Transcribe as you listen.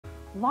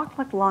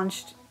LOKLiK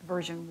launched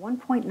version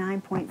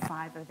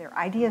 1.9.5 of their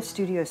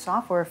IdeaStudio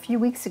software a few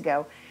weeks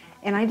ago,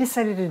 and I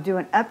decided to do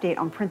an update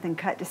on Print and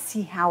Cut to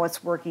see how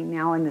it's working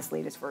now in this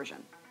latest version.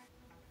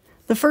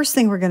 The first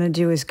thing we're going to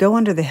do is go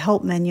under the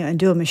Help menu and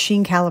do a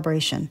machine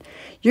calibration.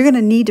 You're going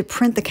to need to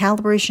print the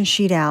calibration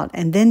sheet out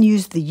and then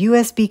use the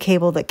USB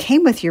cable that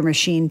came with your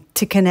machine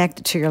to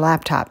connect it to your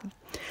laptop.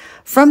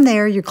 From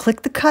there, you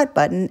click the Cut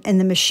button and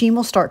the machine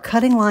will start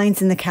cutting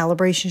lines in the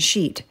calibration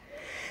sheet.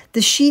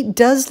 The sheet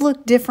does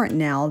look different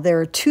now. There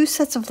are 2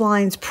 sets of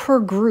lines per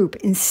group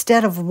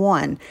instead of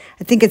 1.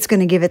 I think it's going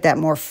to give it that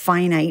more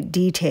finite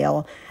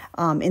detail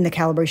in the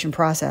calibration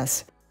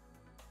process.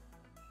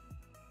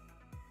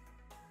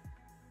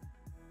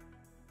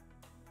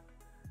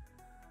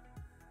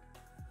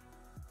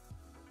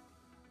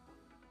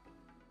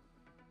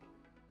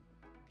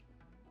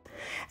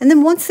 And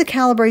then once the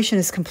calibration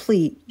is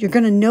complete, you're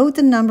going to note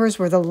the numbers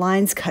where the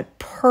lines cut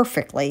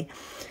perfectly.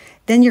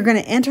 Then you're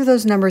going to enter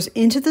those numbers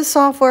into the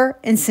software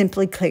and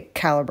simply click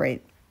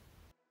Calibrate.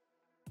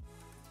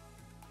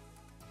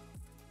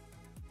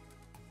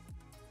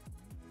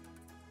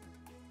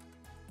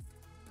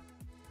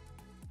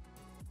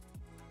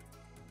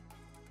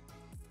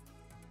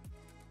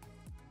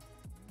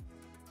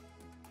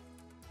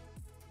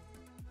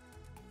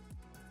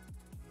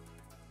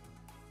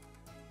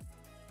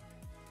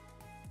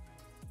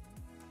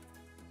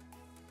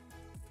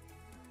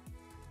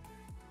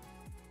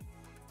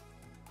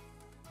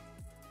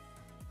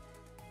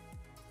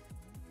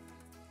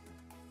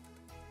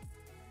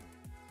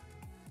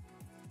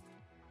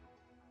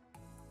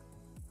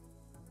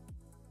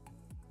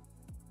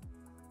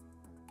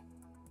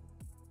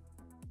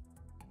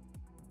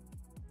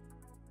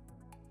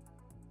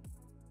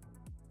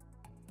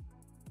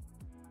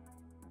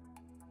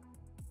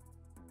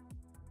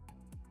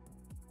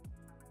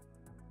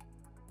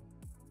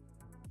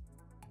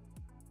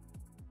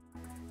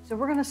 So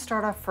we're going to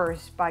start off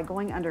first by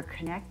going under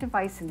Connect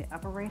Device in the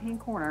upper right hand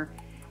corner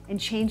and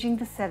changing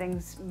the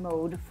settings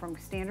mode from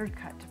Standard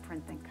Cut to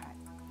Print and Cut.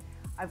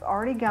 I've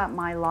already got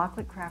my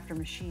LOKLiK Crafter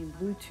Machine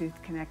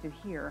Bluetooth connected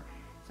here,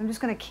 so I'm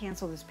just going to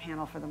cancel this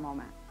panel for the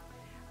moment.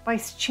 By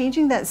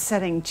changing that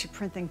setting to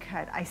Print and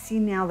Cut, I see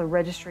now the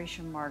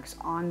registration marks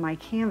on my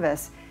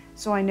canvas,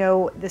 so I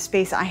know the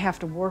space I have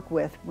to work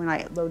with when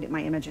I load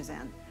my images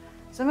in.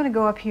 So I'm going to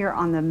go up here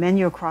on the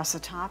menu across the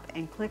top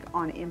and click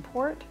on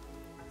Import.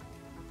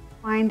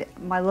 Find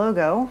my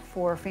logo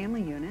for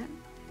Family Unit,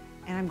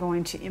 and I'm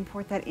going to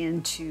import that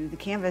into the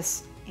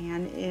canvas,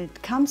 and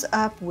it comes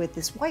up with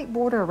this white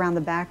border around the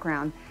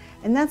background,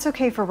 and that's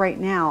okay for right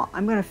now.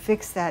 I'm going to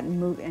fix that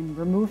and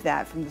remove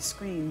that from the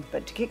screen,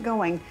 but to get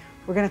going,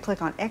 we're going to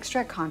click on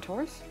Extract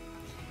Contours,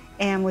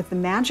 and with the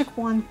Magic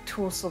Wand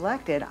tool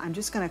selected, I'm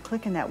just going to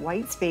click in that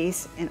white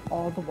space and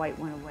all the white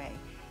went away.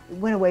 It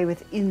went away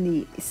within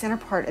the center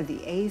part of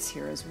the A's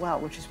here as well,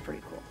 which is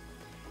pretty cool.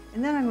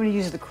 And then I'm going to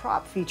use the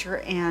crop feature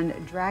and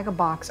drag a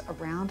box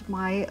around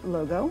my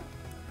logo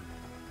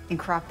and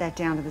crop that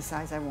down to the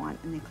size I want,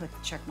 and then click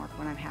the check mark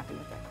when I'm happy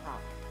with that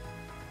crop.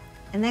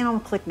 And then I'll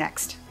click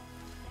Next.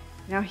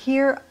 Now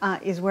here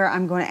is where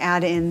I'm going to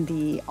add in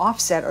the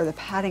offset or the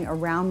padding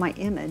around my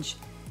image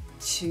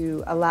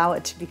to allow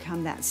it to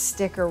become that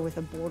sticker with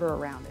a border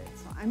around it.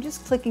 So I'm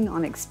just clicking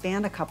on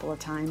Expand a couple of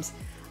times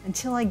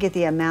until I get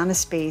the amount of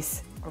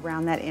space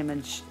around that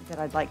image that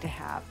I'd like to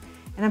have.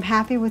 And I'm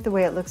happy with the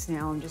way it looks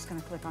now. I'm just going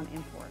to click on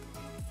Import.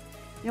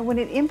 Now when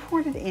it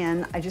imported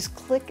in, I just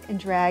click and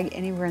drag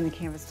anywhere in the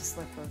canvas to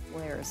select both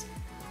layers.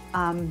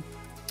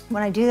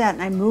 When I do that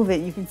and I move it,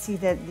 you can see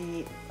that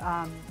the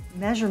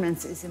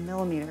measurements is in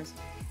millimeters,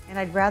 and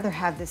I'd rather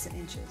have this in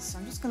inches. So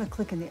I'm just going to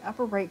click in the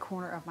upper right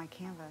corner of my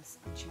canvas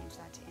and change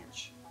that to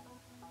inch.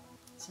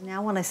 So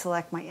now when I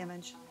select my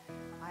image,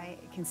 I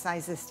can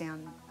size this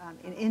down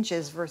in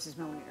inches versus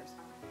millimeters.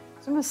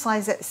 So I'm going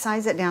to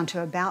size it down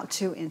to about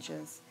 2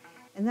 inches.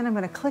 And then I'm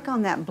going to click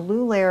on that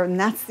blue layer, and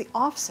that's the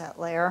offset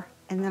layer,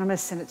 and then I'm going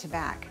to send it to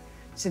back.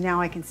 So now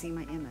I can see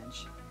my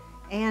image.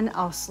 And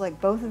I'll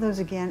select both of those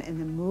again and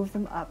then move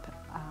them up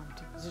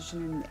to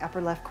position in the upper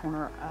left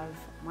corner of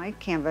my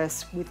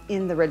canvas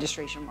within the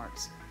registration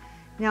marks.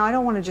 Now I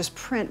don't want to just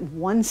print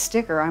one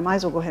sticker, I might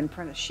as well go ahead and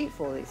print a sheet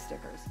full of these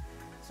stickers.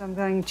 So I'm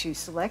going to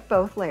select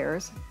both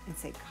layers and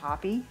say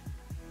Copy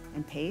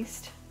and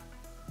Paste,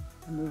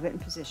 and move it in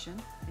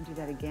position, and do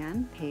that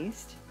again,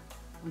 Paste.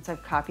 Once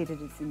I've copied it,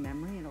 it's in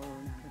memory and it'll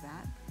remember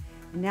that.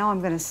 And now I'm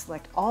going to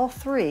select all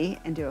 3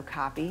 and do a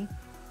copy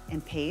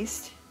and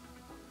paste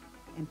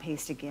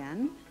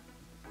again.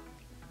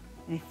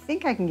 And I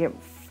think I can get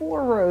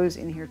 4 rows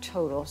in here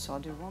total, so I'll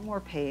do one more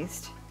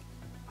paste.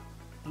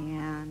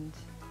 And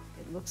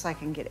it looks like I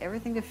can get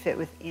everything to fit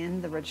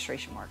within the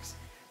registration marks.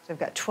 So I've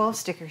got 12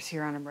 stickers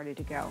here and I'm ready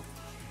to go.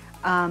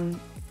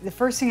 The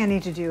first thing I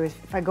need to do is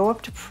if I go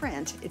up to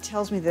print, it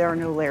tells me there are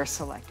no layers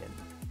selected.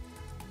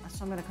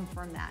 So I'm going to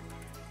confirm that.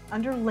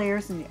 Under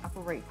layers in the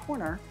upper right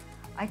corner,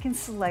 I can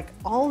select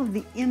all of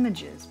the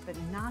images, but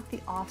not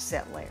the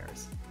offset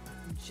layers.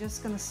 I'm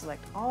just going to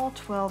select all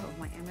 12 of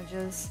my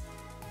images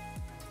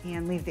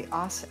and leave the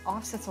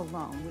offsets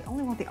alone. We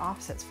only want the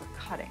offsets for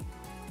cutting.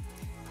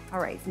 All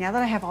right, now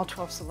that I have all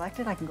 12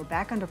 selected, I can go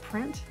back under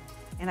print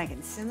and I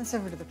can send this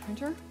over to the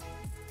printer.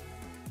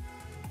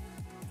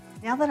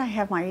 Now that I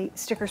have my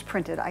stickers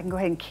printed, I can go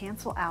ahead and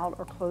cancel out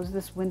or close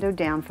this window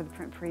down for the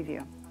print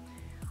preview.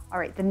 All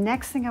right, the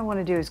next thing I want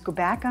to do is go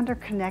back under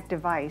Connect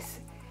Device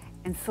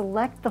and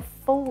select the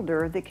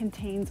folder that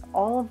contains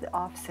all of the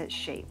offset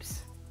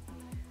shapes.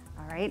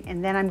 All right,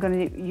 and then I'm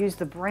going to use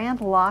the brand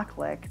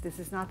LOKLiK. This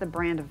is not the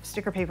brand of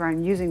sticker paper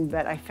I'm using,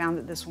 but I found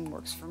that this one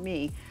works for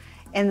me.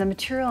 And the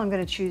material I'm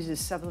going to choose is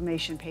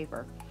sublimation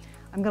paper.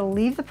 I'm going to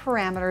leave the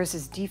parameters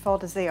as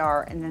default as they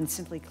are and then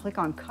simply click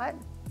on Cut.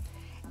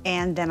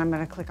 And then I'm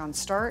going to click on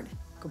Start,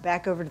 go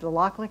back over to the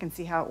LOKLiK and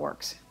see how it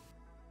works.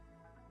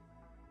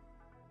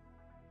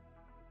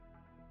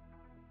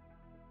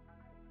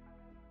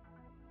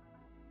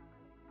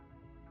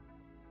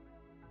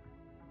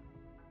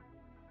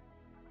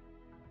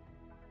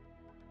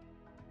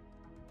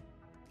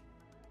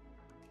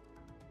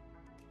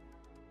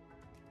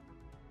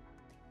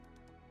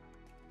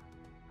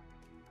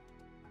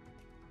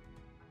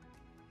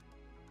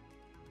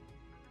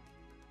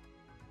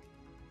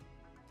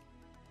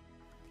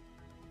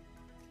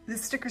 The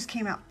stickers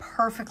came out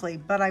perfectly,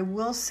 but I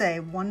will say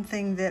one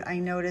thing that I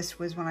noticed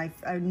was when I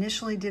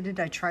initially did it,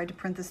 I tried to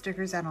print the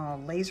stickers out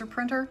on a laser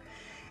printer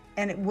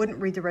and it wouldn't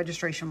read the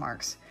registration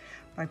marks.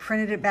 But I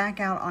printed it back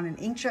out on an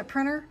inkjet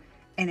printer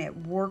and it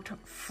worked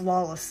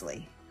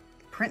flawlessly.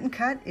 Print and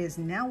Cut is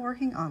now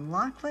working on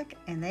LOKLiK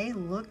and they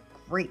look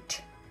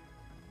great.